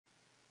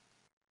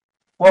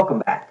Welcome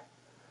back.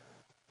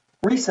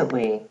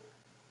 Recently,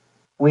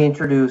 we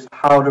introduced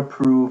how to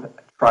prove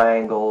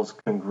triangles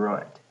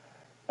congruent.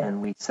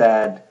 And we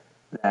said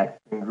that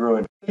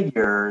congruent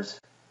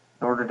figures,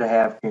 in order to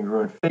have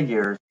congruent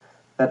figures,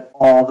 that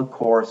all the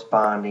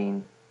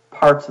corresponding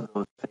parts of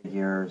those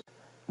figures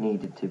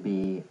needed to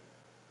be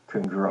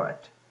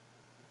congruent.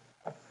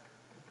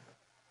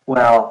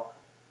 Well,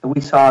 we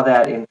saw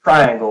that in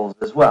triangles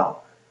as well.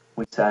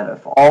 We said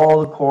if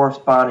all the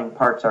corresponding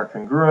parts are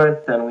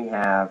congruent, then we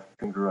have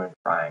congruent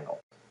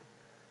triangles.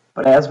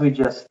 But as we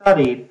just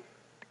studied,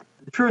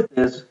 the truth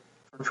is,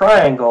 for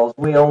triangles,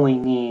 we only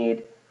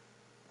need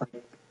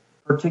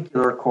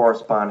particular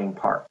corresponding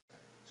parts.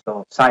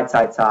 So side,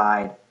 side,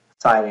 side,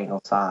 side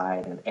angle,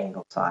 side, and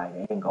angle,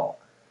 side, angle.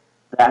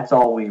 That's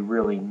all we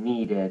really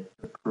needed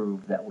to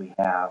prove that we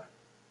have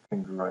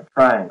congruent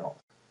triangles.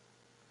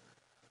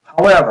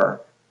 However,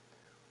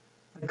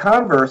 the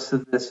converse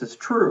of this is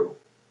true.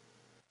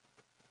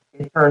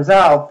 It turns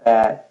out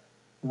that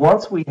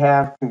once we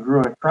have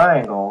congruent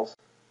triangles,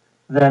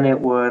 then it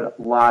would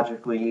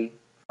logically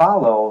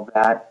follow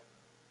that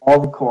all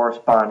the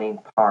corresponding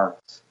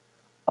parts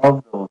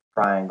of those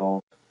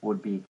triangles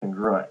would be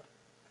congruent.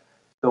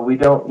 So we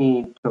don't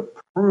need to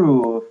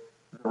prove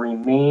the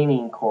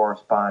remaining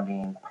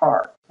corresponding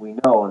parts. We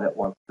know that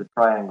once the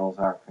triangles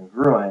are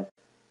congruent,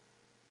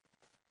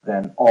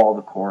 then all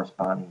the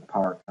corresponding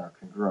parts are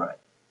congruent.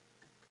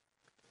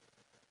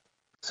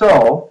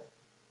 So,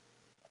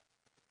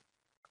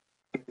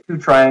 if two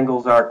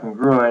triangles are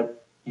congruent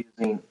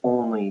using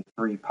only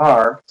three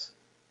parts,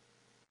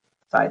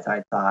 side,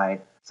 side,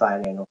 side,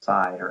 side angle,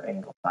 side, or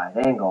angle, side,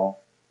 angle,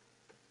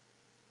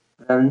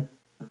 then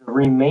the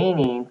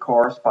remaining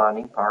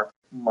corresponding parts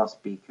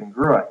must be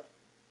congruent.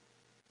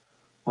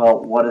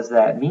 Well, what does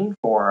that mean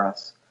for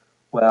us?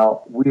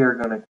 Well, we are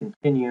going to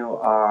continue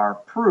our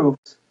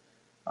proofs,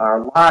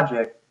 our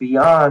logic,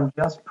 beyond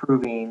just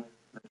proving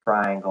the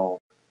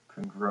triangle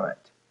congruent.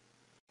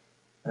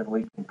 And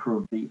we can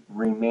prove the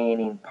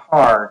remaining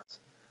parts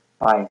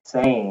by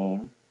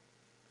saying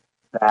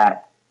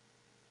that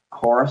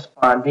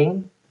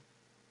corresponding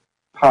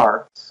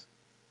parts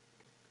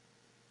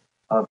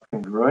of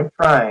congruent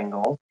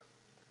triangles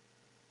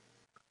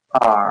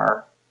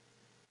are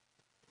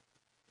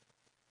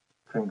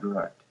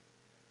congruent.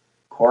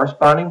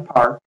 Corresponding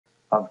parts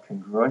of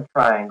congruent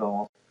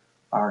triangles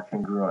are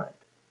congruent,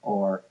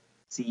 or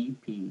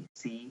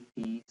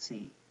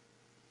CPCTC.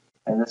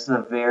 And this is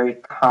a very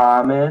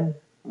common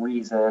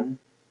reason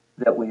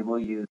that we will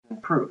use in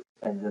proof,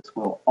 and this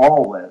will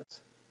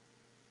always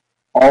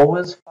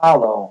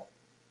follow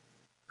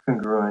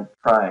congruent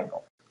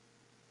triangles.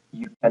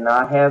 You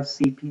cannot have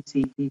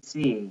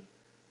CPCTC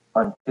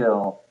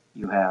until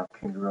you have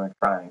congruent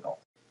triangles.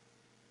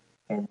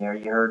 And there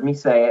you heard me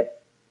say it,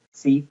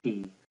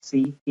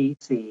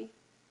 CPCTC.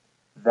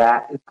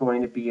 That is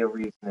going to be a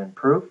reason in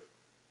proof,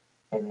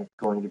 and it's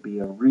going to be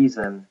a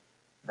reason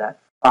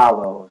that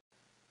follows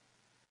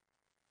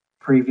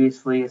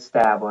previously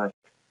established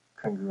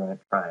congruent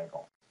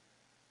triangles.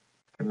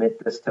 Commit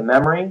this to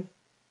memory.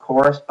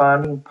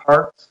 Corresponding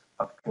parts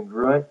of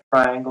congruent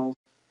triangles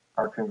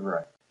are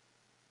congruent.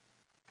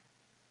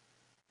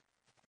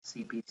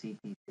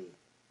 CPCTC.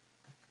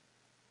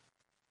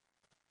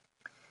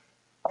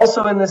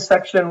 Also in this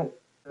section,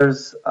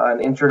 there's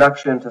an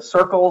introduction to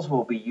circles.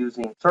 We'll be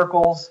using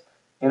circles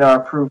in our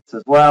proofs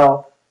as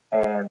well,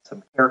 and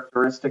some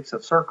characteristics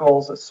of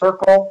circles. A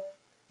circle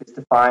is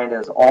defined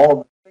as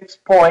all the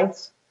fixed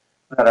points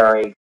that are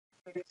a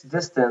fixed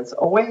distance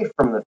away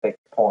from the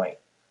fixed point.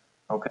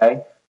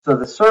 Okay, so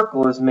the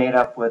circle is made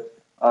up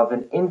of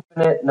an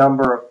infinite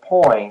number of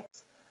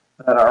points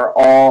that are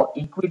all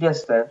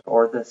equidistant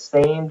or the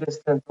same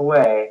distance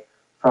away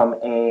from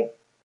a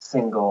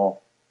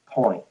single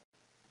point.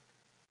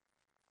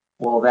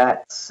 Well,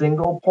 that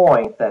single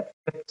point, that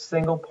fixed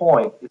single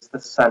point, is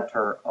the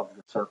center of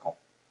the circle.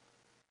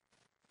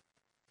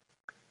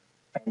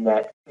 And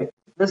that fixed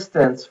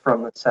distance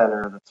from the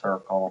center of the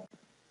circle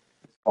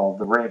is called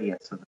the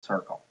radius of the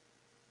circle.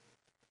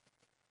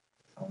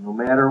 So no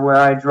matter where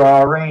I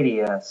draw a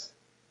radius,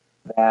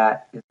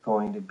 that is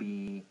going to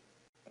be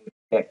a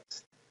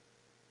fixed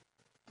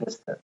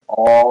distance.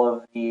 All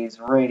of these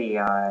radii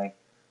are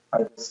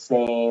the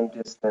same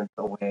distance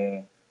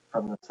away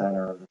from the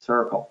center of the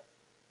circle.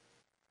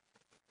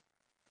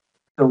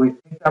 So we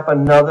picked up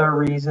another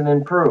reason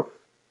in proof.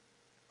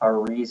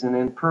 Our reason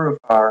in proof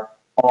are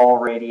all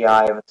radii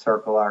of a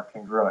circle are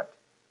congruent.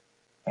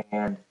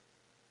 And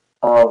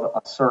of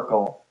a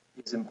circle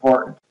is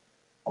important.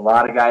 A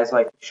lot of guys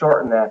like to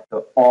shorten that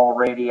to all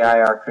radii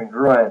are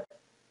congruent,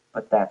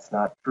 but that's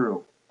not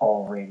true.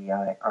 All radii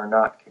are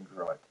not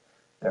congruent.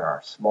 There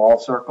are small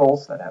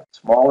circles that have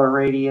smaller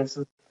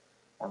radiuses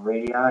or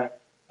radii,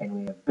 and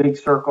we have big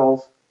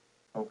circles,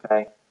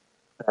 okay,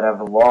 that have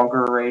a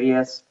longer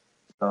radius.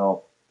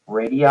 So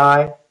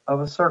radii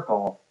of a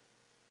circle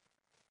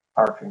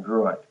are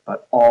congruent,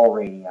 but all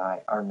radii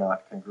are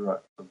not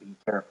congruent. So be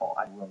careful.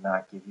 I will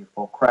not give you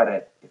full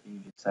credit if you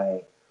just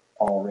say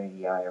all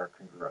radii are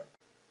congruent.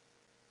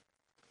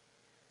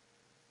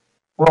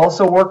 We'll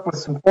also work with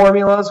some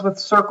formulas with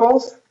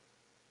circles.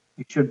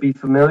 You should be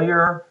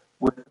familiar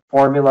with the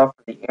formula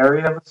for the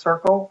area of a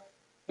circle.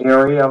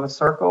 Area of a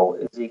circle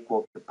is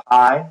equal to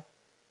pi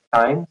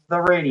times the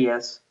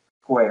radius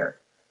squared.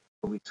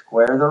 So we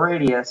square the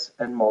radius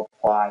and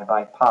multiply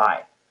by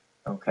pi.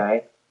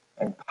 Okay?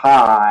 And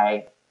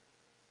pi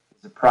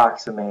is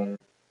approximated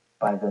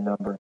by the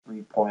number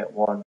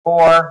 3.14,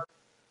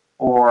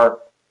 or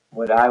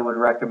what I would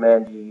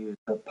recommend you use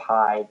the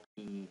pi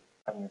key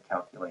on your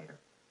calculator.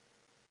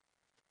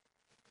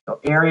 So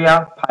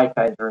area, pi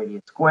times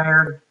radius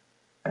squared,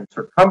 and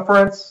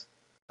circumference.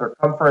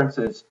 Circumference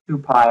is 2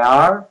 pi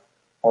r,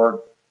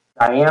 or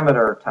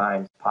diameter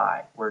times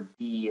pi, where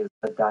d is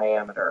the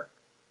diameter.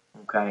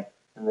 Okay,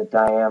 and the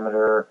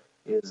diameter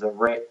is a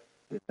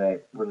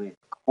really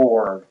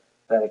chord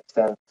that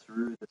extends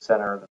through the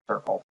center of the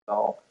circle.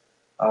 So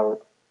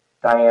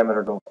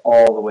diameter goes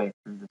all the way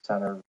through the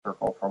center of the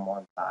circle from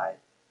one side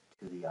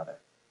to the other.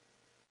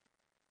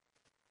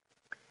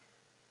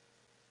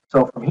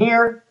 So from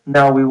here,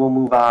 now we will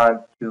move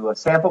on to a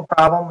sample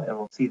problem, and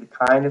we'll see the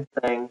kind of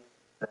thing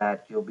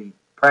that you'll be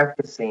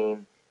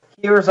practicing.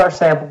 Here's our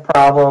sample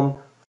problem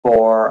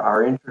for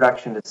our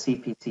introduction to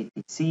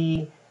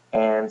CPCTC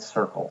and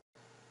Circles.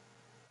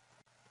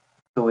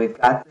 So we've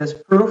got this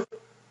proof.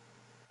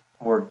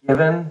 We're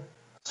given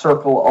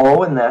circle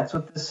O, and that's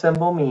what this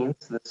symbol means.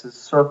 This is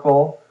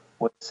circle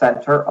with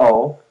center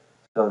O.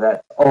 So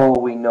that's O,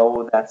 we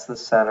know that's the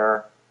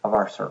center of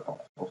our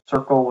circle. So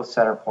circle with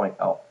center point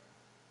O.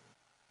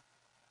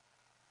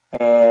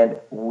 And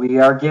we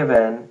are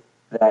given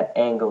that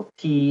angle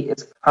T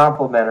is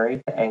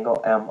complementary to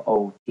angle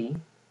MOT,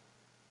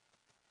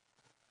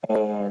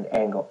 and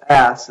angle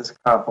S is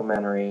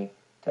complementary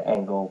to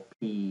angle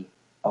POS.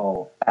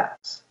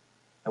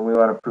 And we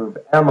want to prove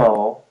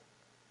MO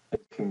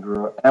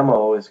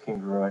is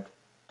congruent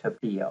to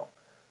PO.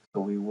 So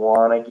we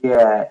want to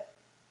get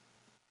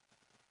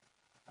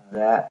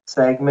that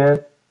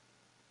segment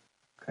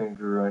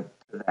congruent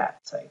to that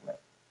segment.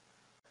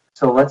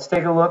 So let's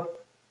take a look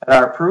at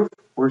our proof.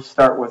 We'll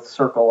start with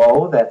circle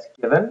O, that's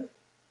given.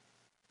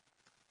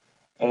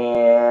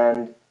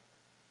 And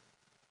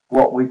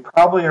what we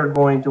probably are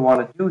going to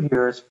want to do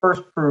here is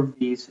first prove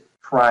these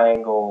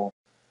triangles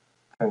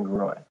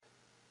congruent.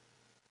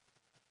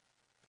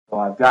 So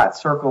I've got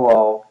circle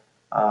O.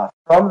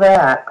 From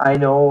that, I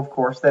know, of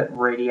course, that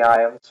radii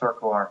of a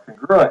circle are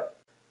congruent.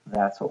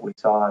 That's what we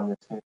saw in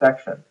this new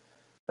section.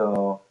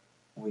 So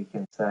we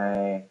can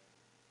say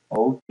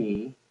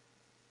OT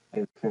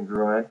is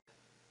congruent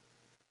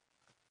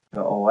to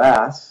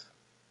OS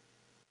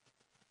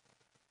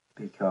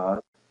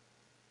because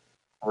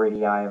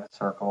radii of a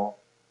circle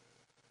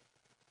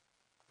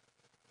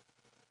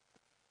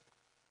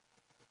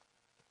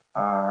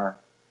are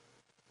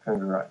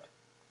congruent.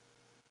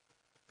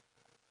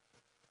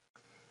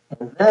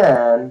 And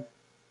then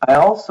I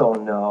also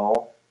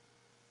know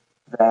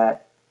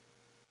that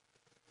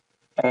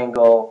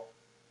angle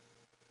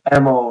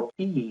MOT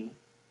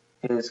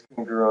is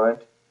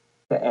congruent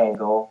to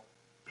angle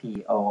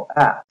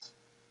POS.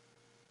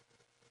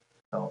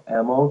 So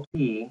MOT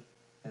is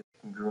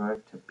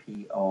congruent to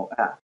POS.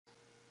 I'll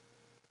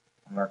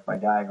mark my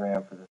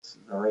diagram for the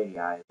radii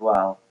as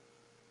well.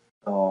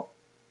 So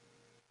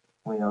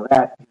we know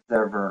that because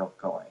they're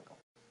vertical angles.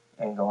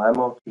 Angle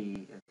MOT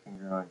is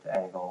congruent to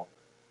angle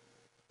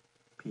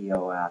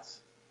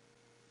POS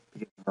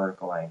because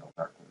vertical angles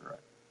are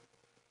congruent.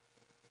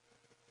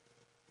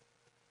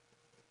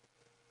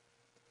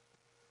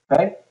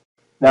 Okay?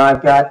 Now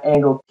I've got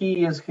angle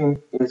T is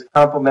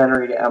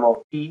complementary to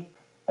MOT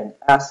and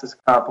S is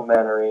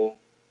complementary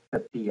to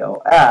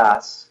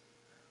POS.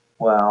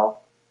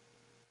 Well,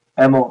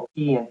 MOT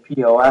and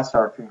POS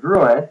are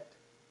congruent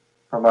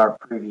from our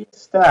previous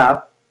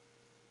step.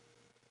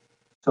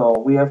 So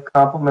we have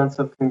complements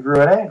of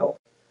congruent angles.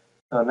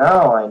 So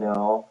now I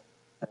know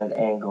that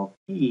angle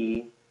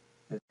P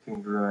is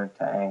congruent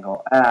to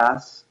angle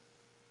S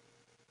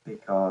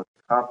because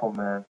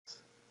complements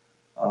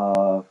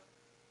of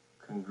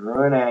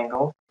congruent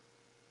angles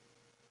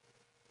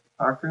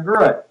are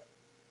congruent.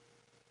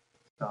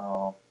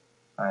 So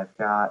I've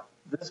got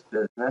this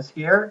business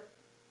here,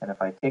 and if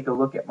I take a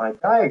look at my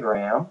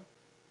diagram,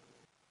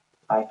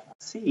 I can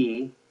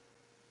see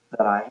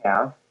that I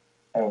have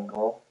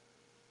angle,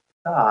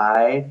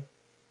 side,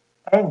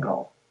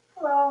 angle.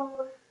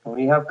 Hello. And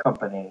we have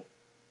company.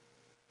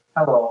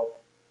 Hello.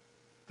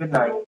 Good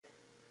night.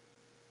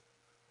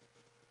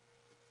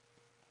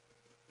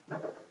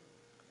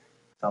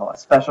 So a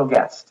special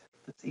guest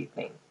this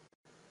evening.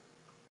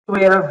 So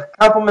we have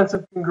complements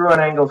of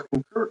congruent angles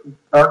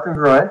are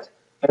congruent,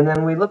 and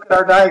then we look at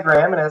our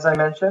diagram, and as I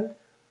mentioned,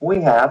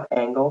 we have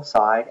angle,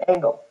 side,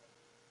 angle.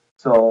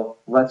 So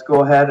let's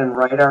go ahead and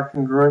write our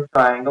congruent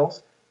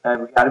triangles,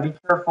 and we've got to be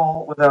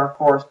careful with our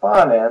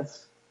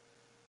correspondence.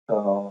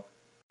 So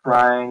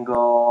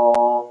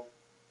triangle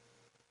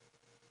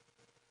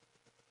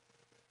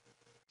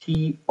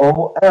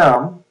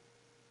TOM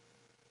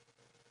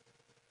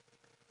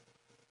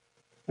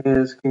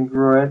is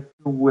congruent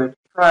to which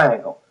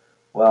triangle?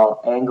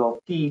 Well,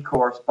 angle P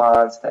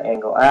corresponds to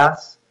angle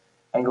S,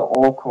 angle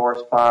O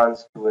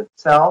corresponds to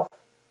itself,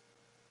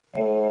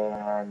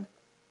 and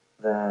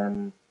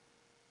then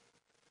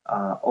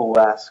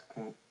OS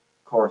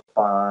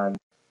corresponds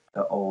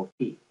to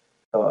OT.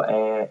 So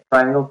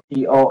triangle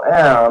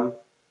POM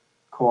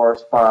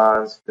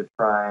corresponds to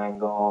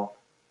triangle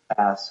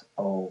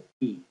SOP.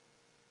 We've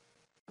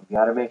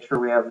got to make sure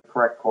we have the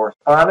correct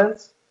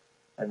correspondence,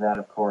 and that,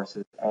 of course,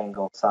 is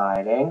angle,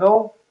 side,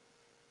 angle.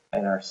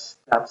 And our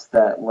steps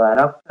that led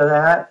up to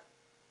that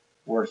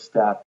were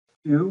step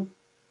 2,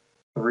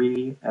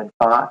 3, and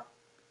 5.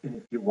 And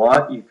if you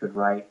want, you could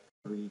write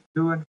 3,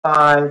 2, and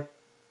 5.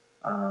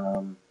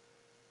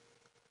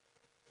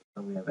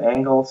 So we have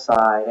angle,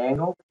 side,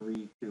 angle,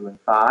 3, 2, and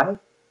 5.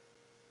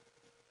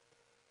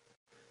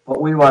 But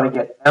we want to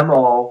get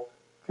MO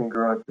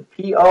congruent to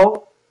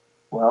PO.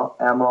 Well,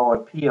 MO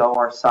and PO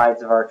are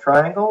sides of our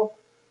triangle.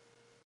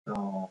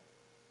 So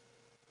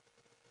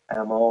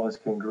MO is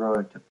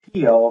congruent to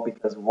PO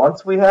because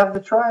once we have the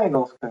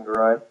triangles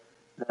congruent,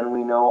 then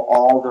we know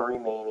all the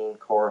remaining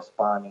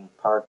corresponding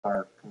parts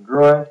are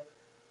congruent.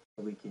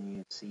 So we can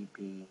use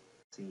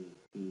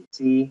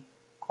CPCTC,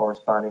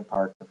 corresponding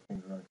parts of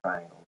congruent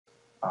triangles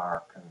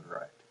are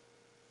congruent.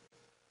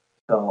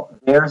 So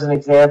there's an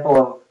example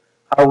of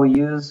how we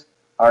use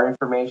our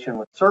information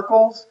with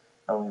circles,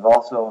 and we've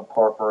also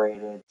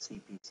incorporated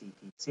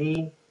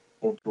CPCTC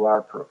into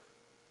our proof.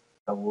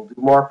 So we'll do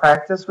more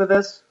practice with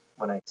this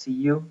when I see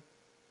you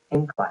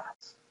in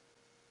class.